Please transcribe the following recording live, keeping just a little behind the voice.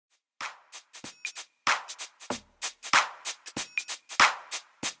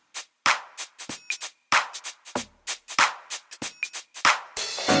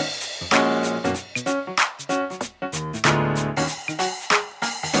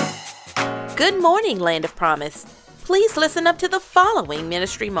Good morning, Land of Promise. Please listen up to the following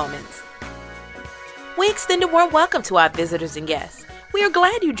ministry moments. We extend a warm welcome to our visitors and guests. We are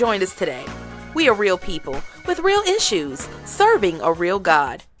glad you joined us today. We are real people with real issues, serving a real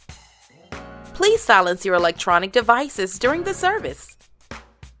God. Please silence your electronic devices during the service.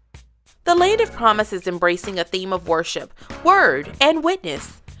 The Land of Promise is embracing a theme of worship, word, and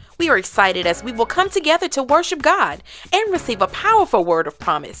witness. We are excited as we will come together to worship God and receive a powerful word of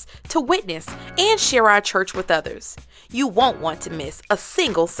promise to witness and share our church with others. You won't want to miss a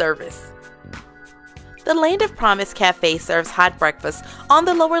single service. The Land of Promise Cafe serves hot breakfast on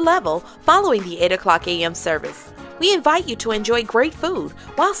the lower level following the 8 o'clock a.m. service. We invite you to enjoy great food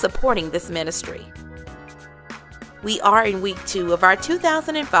while supporting this ministry. We are in week 2 of our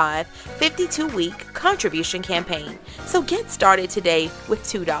 2005 52-week contribution campaign, so get started today with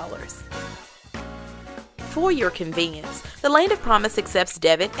 $2. For your convenience, the Land of Promise accepts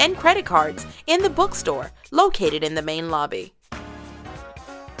debit and credit cards in the bookstore located in the main lobby.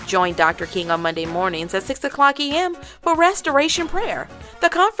 Join Dr. King on Monday mornings at 6 o'clock a.m. for restoration prayer. The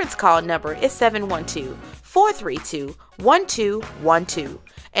conference call number is 712-432-1212.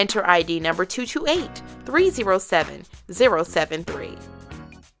 Enter ID number 228-307-073.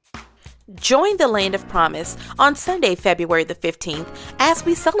 Join the Land of Promise on Sunday, February the 15th as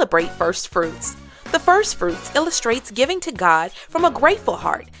we celebrate First Fruits. The First Fruits illustrates giving to God from a grateful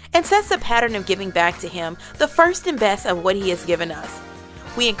heart and sets a pattern of giving back to Him the first and best of what He has given us.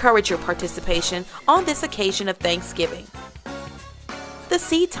 We encourage your participation on this occasion of Thanksgiving. The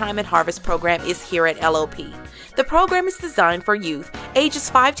Seed Time and Harvest program is here at LOP. The program is designed for youth ages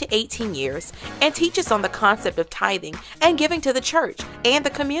 5 to 18 years and teaches on the concept of tithing and giving to the church and the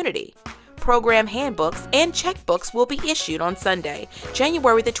community. Program handbooks and checkbooks will be issued on Sunday,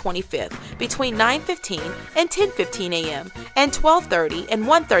 January the 25th, between 9:15 and 10:15 a.m. and 12:30 and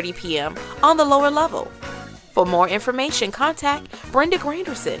 1:30 p.m. on the lower level. For more information, contact Brenda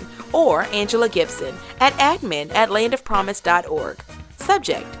Granderson or Angela Gibson at admin@landofpromise.org.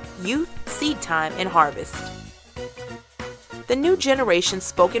 Subject: Youth, Seed Time, and Harvest. The New Generation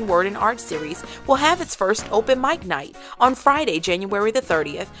Spoken Word and Art Series will have its first open mic night on Friday, January the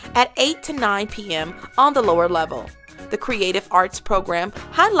 30th at 8 to 9 p.m. on the lower level. The Creative Arts program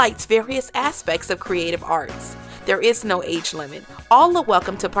highlights various aspects of creative arts. There is no age limit. All are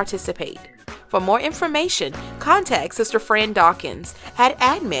welcome to participate. For more information, contact Sister Fran Dawkins at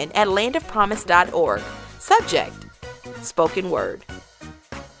admin@landofpromise.org. Subject: Spoken Word.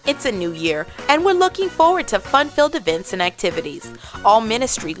 It's a new year, and we're looking forward to fun-filled events and activities. All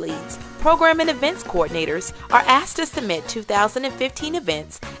ministry leads, program and events coordinators are asked to submit 2015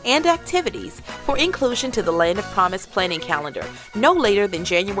 events and activities for inclusion to the Land of Promise planning calendar no later than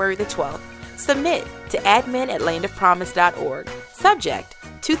January the 12th. Submit to admin@landofpromise.org. Subject: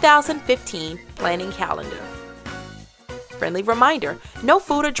 2015 planning calendar. Friendly reminder, no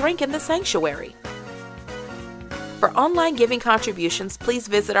food or drink in the sanctuary. For online giving contributions, please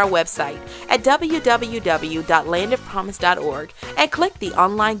visit our website at www.landofpromise.org and click the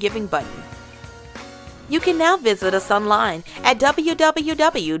online giving button. You can now visit us online at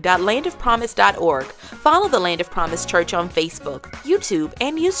www.landofpromise.org. Follow the Land of Promise Church on Facebook, YouTube,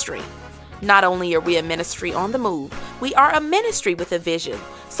 and Ustream. Not only are we a ministry on the move, we are a ministry with a vision.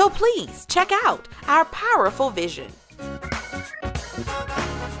 So please check out our powerful vision.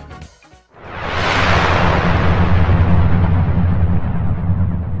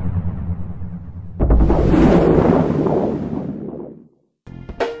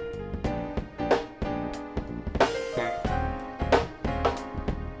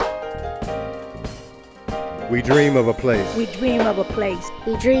 We dream of a place. We dream of a place.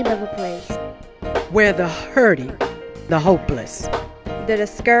 We dream of a place where the hurting, the hopeless, the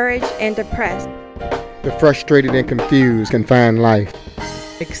discouraged and depressed, the frustrated and confused can find life.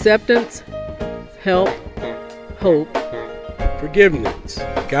 Acceptance, help, hope, forgiveness,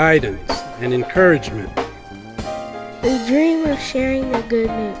 guidance, and encouragement. We dream of sharing the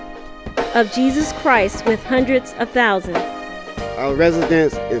good news of Jesus Christ with hundreds of thousands. Our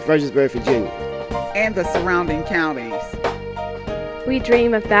residence is Fredericksburg, Virginia, and the surrounding counties. We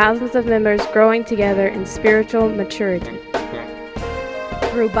dream of thousands of members growing together in spiritual maturity.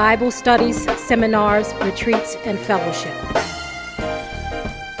 Through Bible studies, seminars, retreats, and fellowship.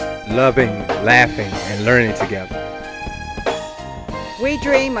 Loving, laughing, and learning together. We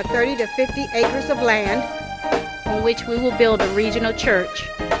dream of 30 to 50 acres of land on which we will build a regional church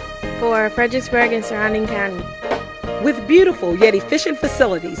for Fredericksburg and surrounding county. With beautiful yet efficient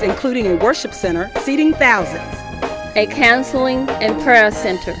facilities, including a worship center seating thousands, a counseling and prayer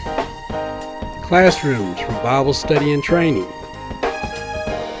center, classrooms for Bible study and training,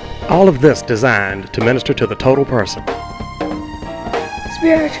 All of this designed to minister to the total person.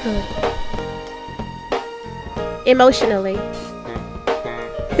 Spiritually, emotionally,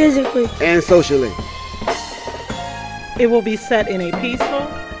 physically, and socially. It will be set in a peaceful,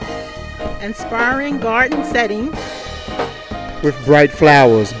 inspiring garden setting with bright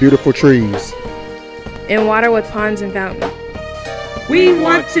flowers, beautiful trees, and water with ponds and fountains. We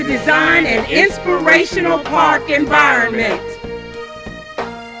want to design an inspirational park environment.